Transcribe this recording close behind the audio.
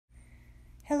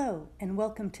Hello and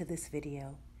welcome to this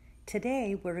video.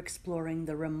 Today we're exploring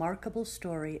the remarkable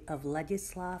story of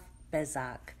Ladislav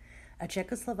Bezak, a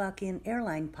Czechoslovakian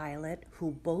airline pilot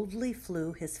who boldly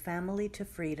flew his family to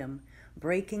freedom,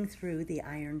 breaking through the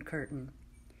Iron Curtain.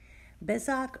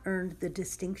 Bezak earned the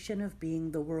distinction of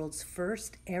being the world's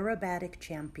first aerobatic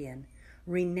champion,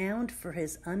 renowned for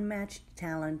his unmatched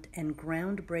talent and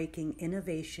groundbreaking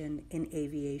innovation in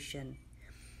aviation.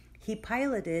 He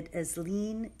piloted as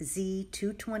lean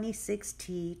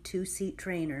Z226T two-seat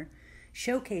trainer,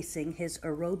 showcasing his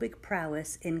aerobic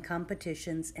prowess in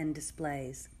competitions and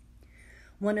displays.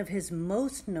 One of his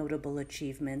most notable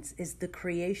achievements is the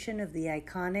creation of the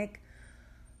iconic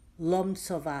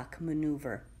Lomcovák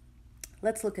maneuver.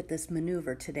 Let's look at this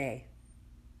maneuver today.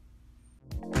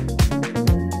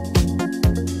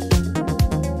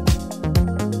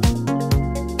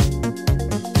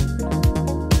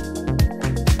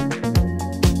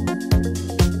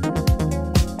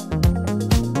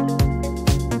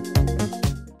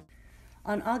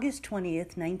 On August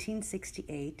 20th,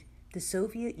 1968, the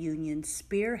Soviet Union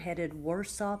spearheaded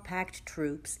Warsaw Pact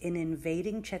troops in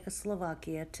invading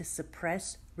Czechoslovakia to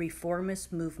suppress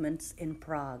reformist movements in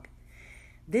Prague.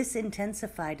 This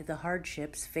intensified the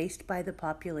hardships faced by the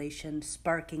population,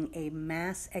 sparking a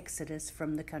mass exodus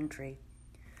from the country.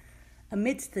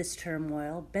 Amidst this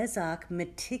turmoil, Bezak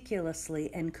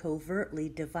meticulously and covertly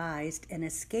devised an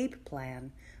escape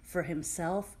plan for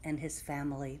himself and his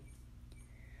family.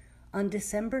 On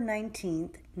December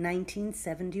 19,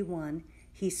 1971,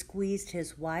 he squeezed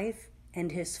his wife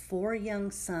and his 4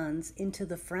 young sons into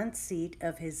the front seat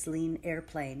of his lean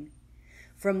airplane.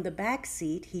 From the back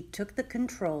seat, he took the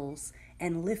controls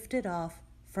and lifted off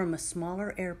from a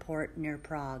smaller airport near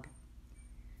Prague.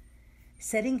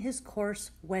 Setting his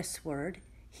course westward,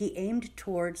 he aimed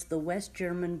towards the West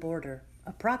German border,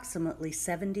 approximately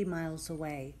 70 miles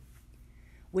away.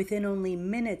 Within only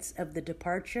minutes of the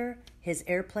departure, his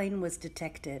airplane was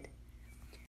detected.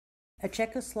 A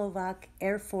Czechoslovak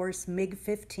Air Force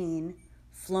MiG-15,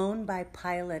 flown by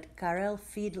pilot Karel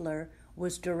Fiedler,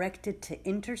 was directed to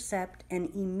intercept and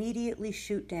immediately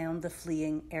shoot down the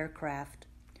fleeing aircraft.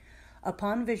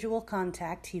 Upon visual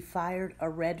contact, he fired a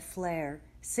red flare,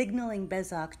 signaling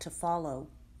Bezak to follow.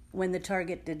 When the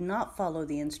target did not follow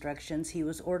the instructions, he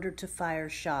was ordered to fire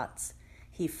shots.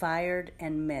 He fired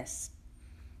and missed.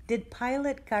 Did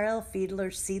pilot Karel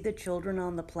Fiedler see the children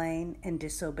on the plane and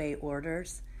disobey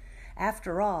orders?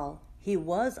 After all, he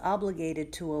was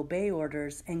obligated to obey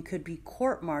orders and could be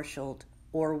court-martialed,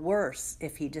 or worse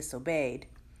if he disobeyed.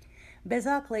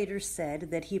 Bezak later said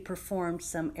that he performed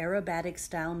some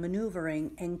aerobatic-style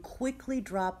maneuvering and quickly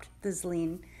dropped the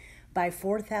Zlín by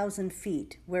 4,000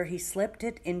 feet, where he slipped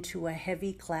it into a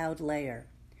heavy cloud layer.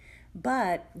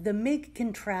 But the MiG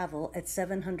can travel at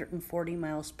 740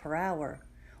 miles per hour,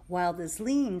 while the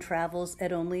Zlín travels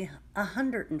at only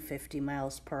 150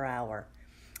 miles per hour,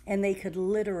 and they could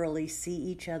literally see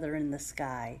each other in the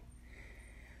sky.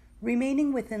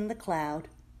 Remaining within the cloud,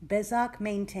 Bezak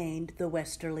maintained the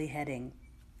westerly heading.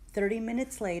 30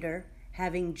 minutes later,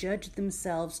 having judged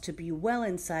themselves to be well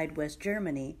inside West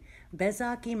Germany,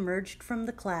 Bezak emerged from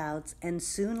the clouds and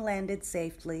soon landed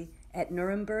safely at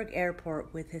Nuremberg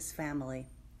Airport with his family.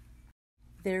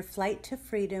 Their flight to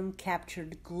freedom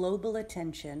captured global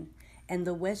attention, and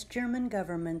the West German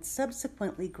government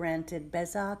subsequently granted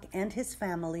Bezak and his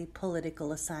family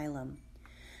political asylum.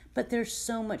 But there's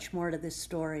so much more to this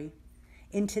story.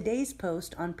 In today's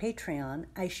post on Patreon,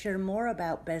 I share more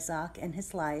about Bezak and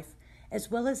his life,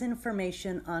 as well as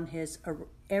information on his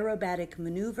aerobatic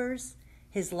maneuvers,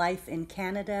 his life in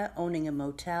Canada owning a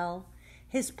motel,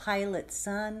 his pilot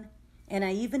son, and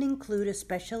I even include a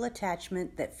special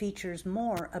attachment that features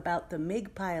more about the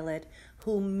MiG pilot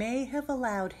who may have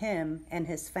allowed him and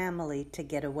his family to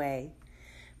get away.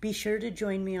 Be sure to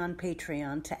join me on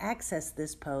Patreon to access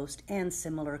this post and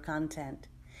similar content.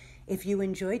 If you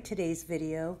enjoyed today's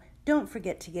video, don't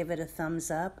forget to give it a thumbs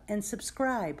up and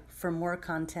subscribe for more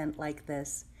content like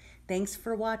this. Thanks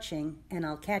for watching, and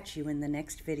I'll catch you in the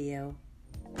next video.